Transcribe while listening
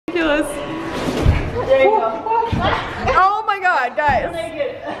There you go. Oh my god, guys.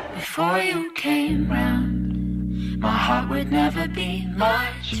 Before you came round, my heart would never beat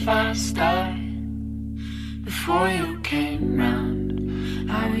much faster. Before you came round,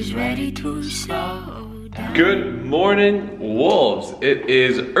 I was ready to slow down. Good morning, Wolves. It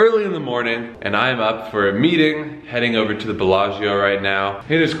is early in the morning and I am up for a meeting, heading over to the Bellagio right now.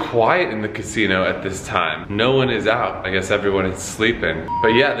 It is quiet in the casino at this time. No one is out. I guess everyone is sleeping. But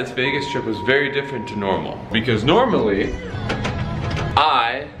yeah, this Vegas trip was very different to normal. Because normally,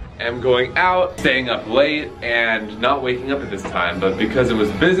 I am going out, staying up late, and not waking up at this time. But because it was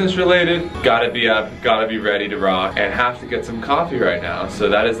business related, gotta be up, gotta be ready to rock, and have to get some coffee right now. So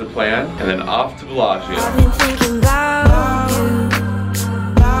that is the plan, and then off to Bellagio. I've been thinking about you.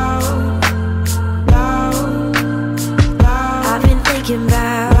 I've been thinking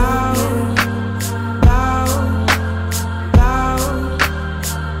about you.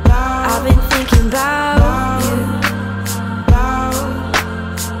 I've been thinking about you.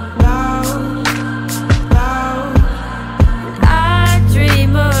 I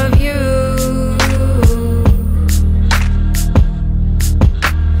dream of you.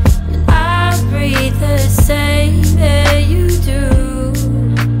 And I breathe the same that you do.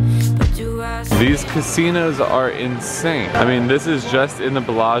 But do I These casinos are insane. I mean, this is just in the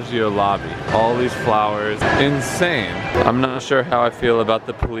Bellagio lobby. All these flowers, insane. I'm not sure how I feel about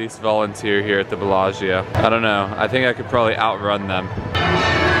the police volunteer here at the Bellagio. I don't know, I think I could probably outrun them.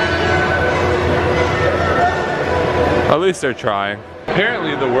 At least they're trying.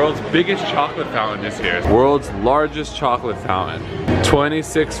 Apparently the world's biggest chocolate fountain is here. World's largest chocolate fountain.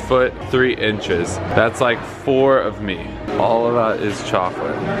 26 foot 3 inches. That's like 4 of me. All of that is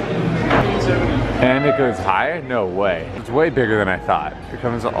chocolate. And it goes higher? No way. It's way bigger than I thought. It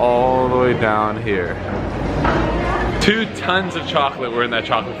comes all the way down here. 2 tons of chocolate were in that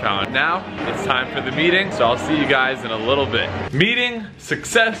chocolate fountain. Now, it's time for the meeting, so I'll see you guys in a little bit. Meeting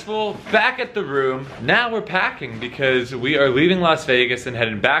successful, back at the room. Now we're packing because we are leaving Las Vegas and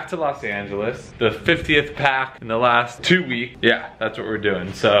heading back to Los Angeles. The 50th pack in the last 2 weeks. Yeah, that's what we're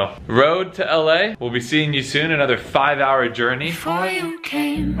doing. So, road to LA. We'll be seeing you soon, another 5-hour journey. Before you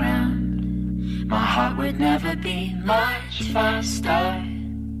came round, my heart would never beat much faster.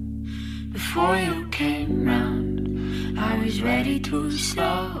 Before you came round, I was ready to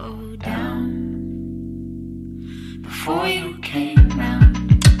slow down. Before you came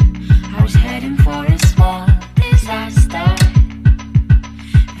round, I was heading for a small disaster.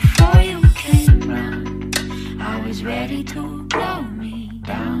 Before you came round, I was ready to blow me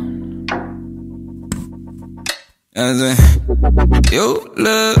down. You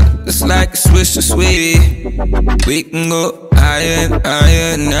look just like a Swisher sweetie. We can go higher and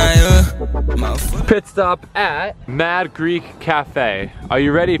higher and higher. Pit stop at Mad Greek Cafe. Are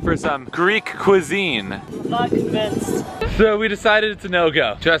you ready for some Greek cuisine? Not convinced. So we decided it's a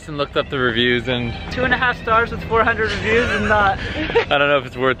no-go. Justin looked up the reviews and 2.5 stars with 400 reviews is not. I don't know if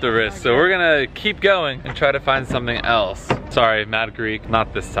it's worth the risk. So we're gonna keep going and try to find something else. Sorry, Mad Greek,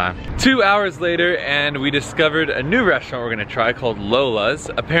 not this time. 2 hours later and we discovered a new restaurant we're gonna try called Lola's.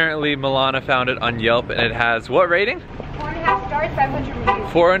 Apparently Milana found it on Yelp and it has what rating? 4.5 stars, 500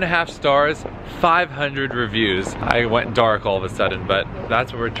 reviews. 4.5 stars, 500 reviews. I went dark all of a sudden, but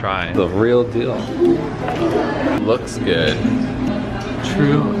that's what we're trying. The real deal. Looks good.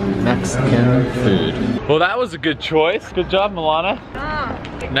 True Mexican food. Well, that was a good choice. Good job, Milana.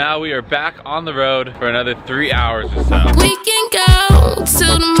 Now we are back on the road for another 3 hours or so. We can go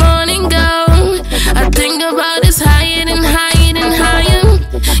till the morning go. I think about this higher and higher and higher.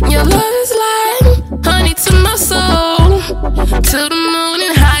 Your love is like honey to my soul. Till the moon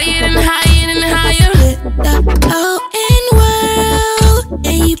and higher and higher and higher. With the O and world,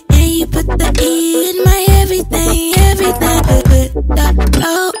 and you put the E in my everything, everything. With the O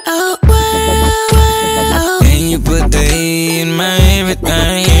world, And you put the E in my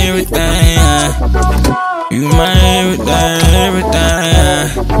everything, everything. You my everything, everything.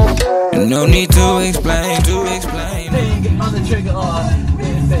 No need to explain, Big on the trigger,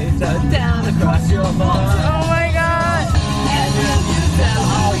 down across your body. Oh my god. And then you tell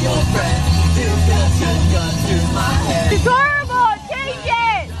all your friends, you just gun to my head. It's horrible. Change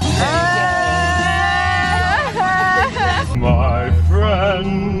it. My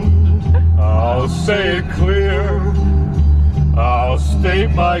friend, I'll say it clear, I'll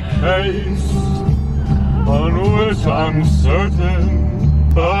state my case, on which I'm certain.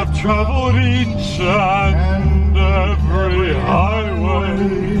 I've traveled each and every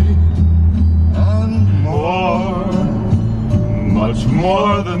highway, and more, much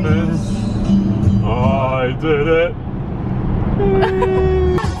more than this, I did it.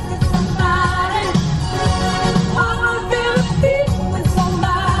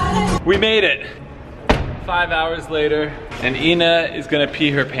 made it. 5 hours later, and Ina is gonna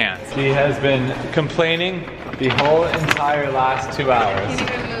pee her pants. She has been complaining the whole entire last 2 hours.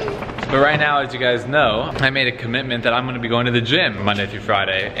 But right now, as you guys know, I made a commitment that I'm gonna be going to the gym Monday through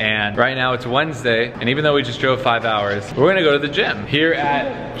Friday. And right now it's Wednesday, and even though we just drove 5 hours, we're gonna go to the gym here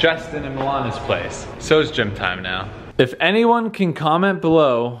at Justin and Milana's place. So it's gym time now. If anyone can comment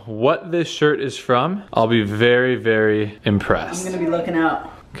below what this shirt is from, I'll be very, very impressed. I'm gonna be looking out.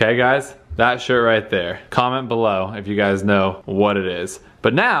 Okay guys, that shirt right there. Comment below if you guys know what it is.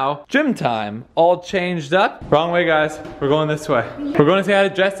 But now, gym time, all changed up. Wrong way guys, we're going this way. We're going to say hi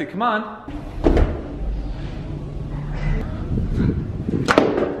to Jesse, come on.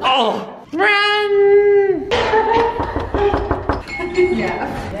 Oh, run! Yeah.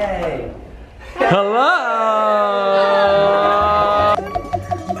 Yay. Hello!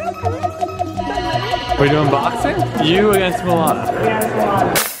 We're doing boxing? You against Milana.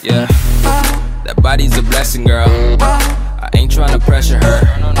 Yeah, that body's a blessing, girl. I ain't trying to pressure her.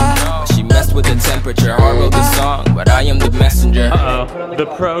 She messed with the temperature. I wrote the song, but I am the messenger. Uh-oh, the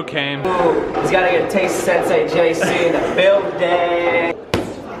pro came. He's gotta get a taste of Sensei JC in the building.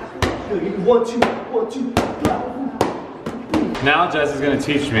 1, 2, 1, 2. Now Jess is gonna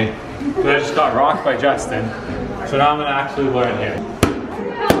teach me. But I just got rocked by Justin. So now I'm gonna actually learn here.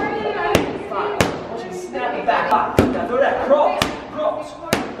 Snap it back. Now throw that cross.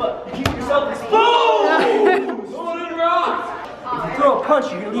 But you keep yourself exposed. If you throw a punch,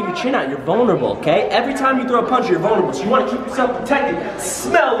 you're gonna leave your chin out. You're vulnerable, okay? Every time you throw a punch, you're vulnerable. So you wanna keep yourself protected.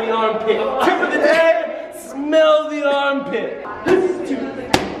 Smell the armpit. Tip of the day, smell the armpit. 2,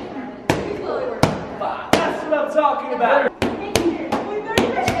 5. That's what I'm talking about.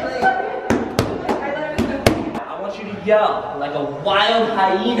 I want you to yell like a wild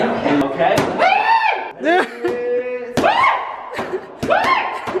hyena, okay?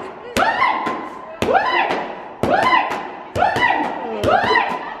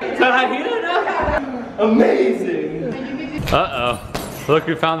 Amazing! Uh-oh. Look,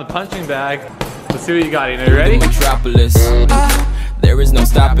 we found the punching bag. Let's see what you got, Ina. You ready? Metropolis. There is no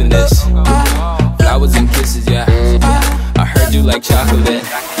stopping this. Flowers and kisses, yeah. I heard you like chocolate.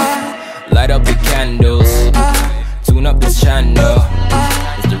 Light up the candles. Tune up this channel.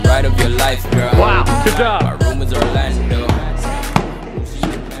 It's the ride of your life, girl. Wow, good job. My room is Orlando.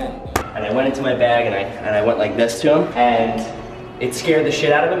 And I went into my bag and I went like this to him, and it scared the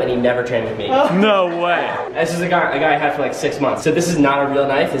shit out of him, and he never trained with me. No way. This is a guy I had for like 6 months. So this is not a real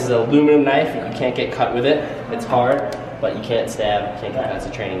knife. This is an aluminum knife. You can't get cut with it. It's hard, but you can't stab. You can't get cut. It's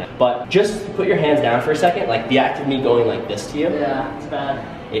a training knife. But just put your hands down for a second. Like the act of me going like this to you. Yeah, it's bad.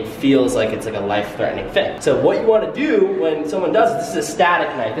 It feels like it's like a life-threatening thing. So what you want to do when someone does it, this is a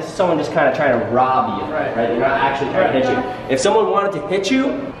static knife. This is someone just kind of trying to rob you, right? They're not actually trying to hit you. If someone wanted to hit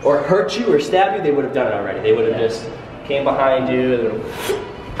you or hurt you or stab you, they would have done it already. They would have just came behind you, they would have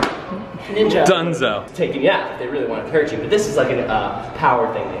ninja. Dunzo. Taking you out if they really wanted to hurt you. But this is like a power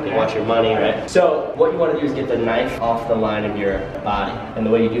thing. They want your money, right? So what you want to do is get the knife off the line of your body. And the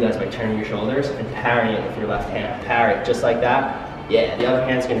way you do that is by turning your shoulders and parrying it with your left hand. Parry it just like that. Yeah, the other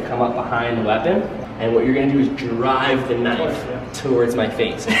hand's gonna come up behind the weapon, and what you're gonna do is drive the knife towards my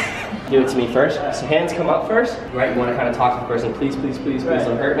face. Do it to me first. So hands come up first, right? You wanna kind of talk to the person, please, please, please, please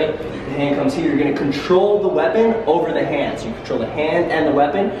don't hurt me. The hand comes here, you're gonna control the weapon over the hand. So you control the hand and the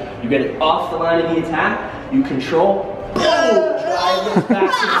weapon, you get it off the line of the attack, you control, boom, drive this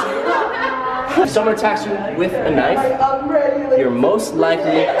back to the table. If someone attacks you with a knife, you're most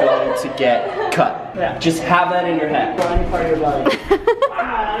likely going to get cut. Yeah. Just have that in your head. Any part of your body.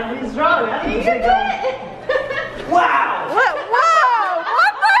 He's strong. You can do it. Wow. What? Whoa!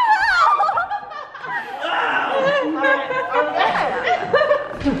 What the hell?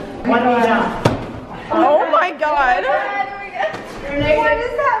 One knee down. Oh my god. What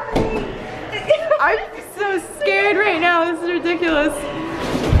is happening? I'm so scared right now. This is ridiculous.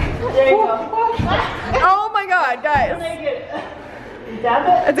 There you go. Oh my god, guys.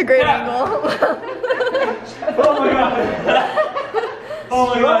 That's a great angle. Oh my god. Oh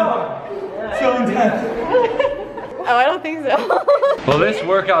my god. So intense. Oh, I don't think so. Well, this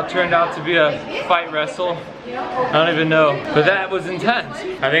workout turned out to be a fight wrestle. I don't even know, but that was intense.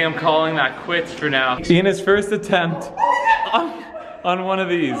 I think I'm calling that quits for now. Ina's first attempt on one of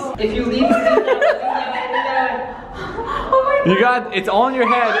these. If you leave You got, it's all in your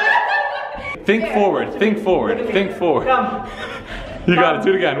head. Think forward, think forward, think forward. You got it,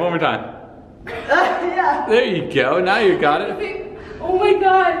 do it again, one more time. There you go, now you got it. Oh my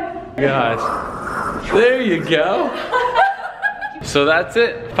god. Gosh. There you go. So that's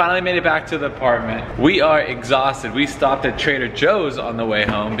it. Finally made it back to the apartment. We are exhausted. We stopped at Trader Joe's on the way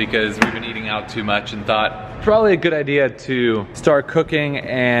home because we've been eating out too much and thought probably a good idea to start cooking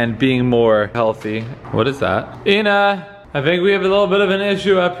and being more healthy. What is that? Ina, I think we have a little bit of an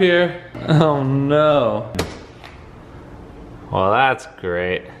issue up here. Oh no. Well, that's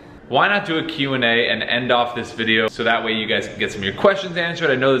great. Why not do a Q&A and end off this video so that way you guys can get some of your questions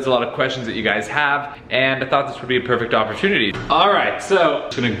answered. I know there's a lot of questions that you guys have, and I thought this would be a perfect opportunity. All right, so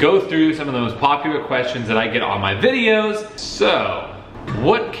I'm gonna go through some of the most popular questions that I get on my videos. So,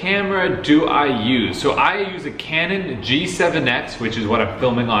 what camera do I use? So I use a Canon G7X, which is what I'm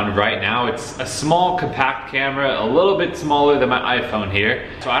filming on right now. It's a small, compact camera, a little bit smaller than my iPhone here.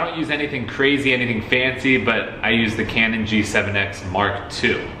 So I don't use anything crazy, anything fancy, but I use the Canon G7X Mark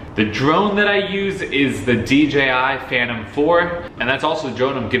II. The drone that I use is the DJI Phantom 4, and that's also the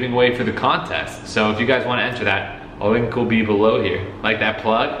drone I'm giving away for the contest. So if you guys want to enter that, a link will be below here. Like that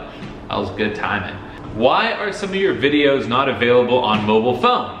plug? That was good timing. Why are some of your videos not available on mobile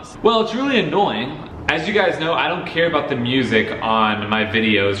phones? Well, it's really annoying. As you guys know, I don't care about the music on my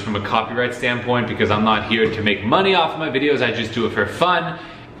videos from a copyright standpoint because I'm not here to make money off of my videos, I just do it for fun.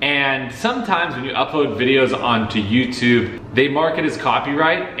 And sometimes when you upload videos onto YouTube, they mark it as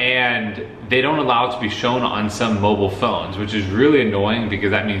copyright and they don't allow it to be shown on some mobile phones, which is really annoying because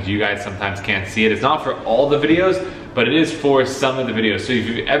that means you guys sometimes can't see it. It's not for all the videos, but it is for some of the videos. So if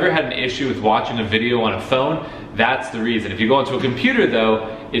you've ever had an issue with watching a video on a phone, that's the reason. If you go into a computer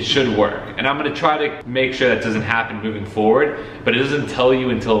though, it should work. And I'm gonna try to make sure that doesn't happen moving forward, but it doesn't tell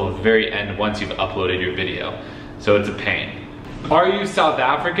you until the very end once you've uploaded your video. So it's a pain. Are you South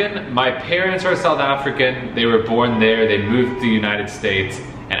African? My parents are South African. They were born there, they moved to the United States,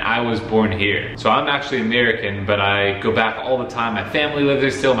 and I was born here. So I'm actually American, but I go back all the time. My family lives there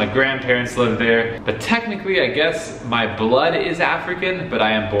still, my grandparents live there. But technically, I guess my blood is African, but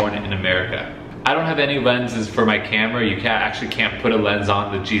I am born in America. I don't have any lenses for my camera. You actually can't put a lens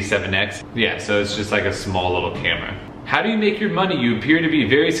on the G7X. Yeah, so it's just like a small little camera. How do you make your money? You appear to be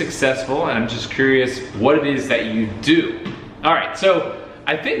very successful, and I'm just curious what it is that you do. All right, so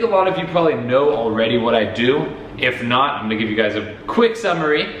I think a lot of you probably know already what I do. If not, I'm gonna give you guys a quick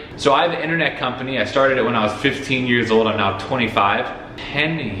summary. So I have an internet company. I started it when I was 15 years old. I'm now 25.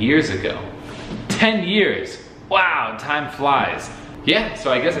 10 years ago. 10 years. Wow, time flies. Yeah,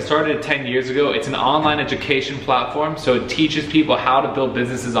 so I guess I started it 10 years ago. It's an online education platform, so it teaches people how to build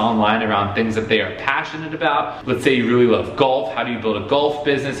businesses online around things that they are passionate about. Let's say you really love golf. How do you build a golf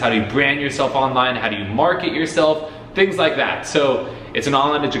business? How do you brand yourself online? How do you market yourself? Things like that. So it's an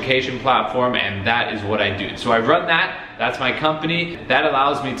online education platform, and that is what I do. So I run that, that's my company. That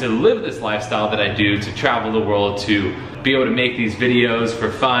allows me to live this lifestyle that I do, to travel the world, to be able to make these videos for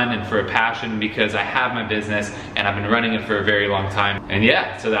fun and for a passion because I have my business and I've been running it for a very long time. And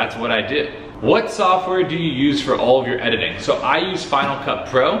yeah, so that's what I do. What software do you use for all of your editing? So I use Final Cut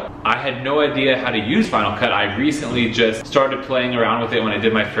Pro. I had no idea how to use Final Cut. I recently just started playing around with it when I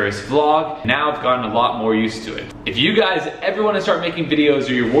did my first vlog. Now I've gotten a lot more used to it. If you guys ever want to start making videos,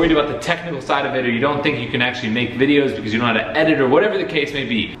 or you're worried about the technical side of it, or you don't think you can actually make videos because you don't know how to edit, or whatever the case may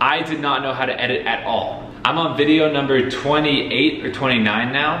be, I did not know how to edit at all. I'm on video number 28 or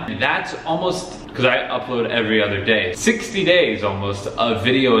 29 now. That's almost, because I upload every other day, 60 days almost of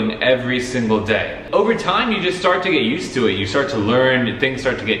videoing every single day. Over time, you just start to get used to it. You start to learn, things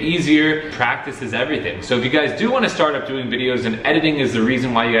start to get easier. Practice is everything. So if you guys do want to start up doing videos, and editing is the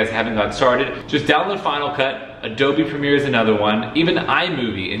reason why you guys haven't got started, just download Final Cut. Adobe Premiere is another one, even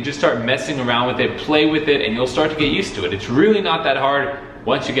iMovie, and just start messing around with it, play with it, and you'll start to get used to it. It's really not that hard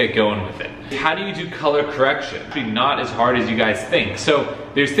once you get going with it. How do you do color correction? It's not as hard as you guys think. So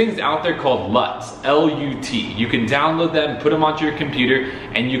there's things out there called LUTs, L-U-T. You can download them, put them onto your computer,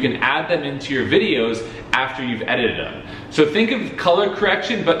 and you can add them into your videos after you've edited them. So think of color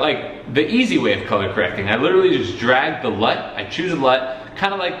correction, but like the easy way of color correcting. I literally just drag the LUT, I choose a LUT,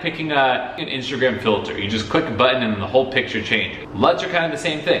 kind of like picking an Instagram filter. You just click a button and the whole picture changes. LUTs are kind of the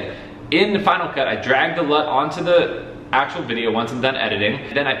same thing. In Final Cut, I drag the LUT onto the actual video once I'm done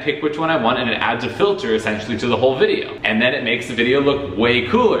editing, then I pick which one I want and it adds a filter essentially to the whole video. And then it makes the video look way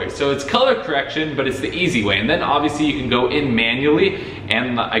cooler. So it's color correction, but it's the easy way. And then obviously you can go in manually,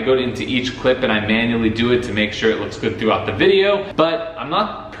 and I go into each clip and I manually do it to make sure it looks good throughout the video. But I'm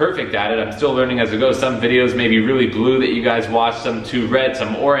not perfect at it, I'm still learning as I go. Some videos may be really blue that you guys watch, some too red,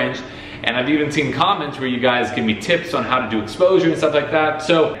 some orange. and I've even seen comments where you guys give me tips on how to do exposure and stuff like that.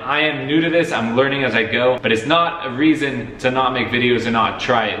 So I am new to this, I'm learning as I go, but it's not a reason to not make videos and not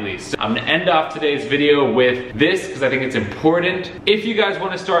try at least. So I'm gonna end off today's video with this because I think it's important. If you guys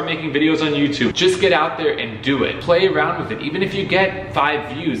want to start making videos on YouTube, just get out there and do it. Play around with it. Even if you get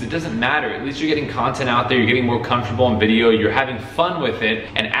 5 views, it doesn't matter. At least you're getting content out there, you're getting more comfortable in video, you're having fun with it,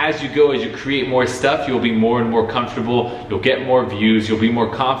 and as you go, as you create more stuff, you'll be more and more comfortable, you'll get more views, you'll be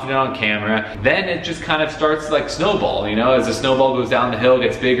more confident on camera. Then it just kind of starts like snowball, you know, as the snowball goes down the hill,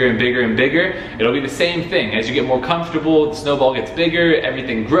 gets bigger and bigger and bigger, it'll be the same thing. As you get more comfortable, the snowball gets bigger,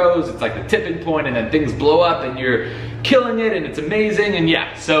 everything grows, it's like the tipping point, and then things blow up and you're killing it and it's amazing. And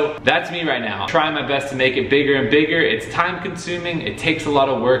yeah, so that's me right now. I'm trying my best to make it bigger and bigger. It's time consuming, it takes a lot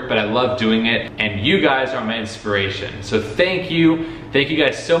of work, but I love doing it, and you guys are my inspiration. So thank you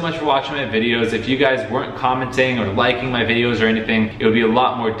guys so much for watching my videos. If you guys weren't commenting or liking my videos or anything, it would be a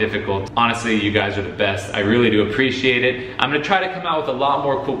lot more difficult. Honestly, you guys are the best. I really do appreciate it. I'm gonna try to come out with a lot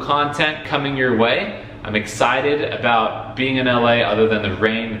more cool content coming your way. I'm excited about being in LA other than the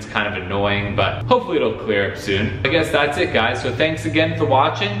rain. It's kind of annoying, but hopefully it'll clear up soon. I guess that's it, guys. So thanks again for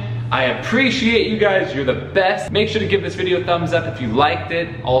watching. I appreciate you guys, you're the best. Make sure to give this video a thumbs up if you liked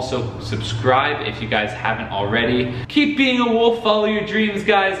it. Also, subscribe if you guys haven't already. Keep being a wolf, follow your dreams,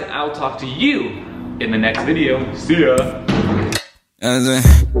 guys, and I'll talk to you in the next video. See ya.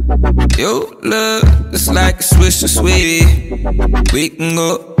 Yo, love, it's like a switch to sweetie. We can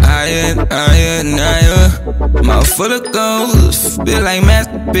go higher, higher, and higher. Mouth full of gold, feel like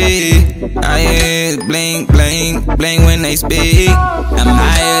Master P. Higher, bling, bling, bling when they speak. I'm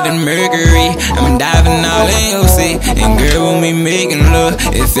higher than Mercury, I'm diving all in your sea. And girl, when we making love,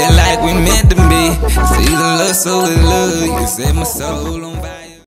 it feel like we meant to be. Season love, so we love. You set my soul on fire.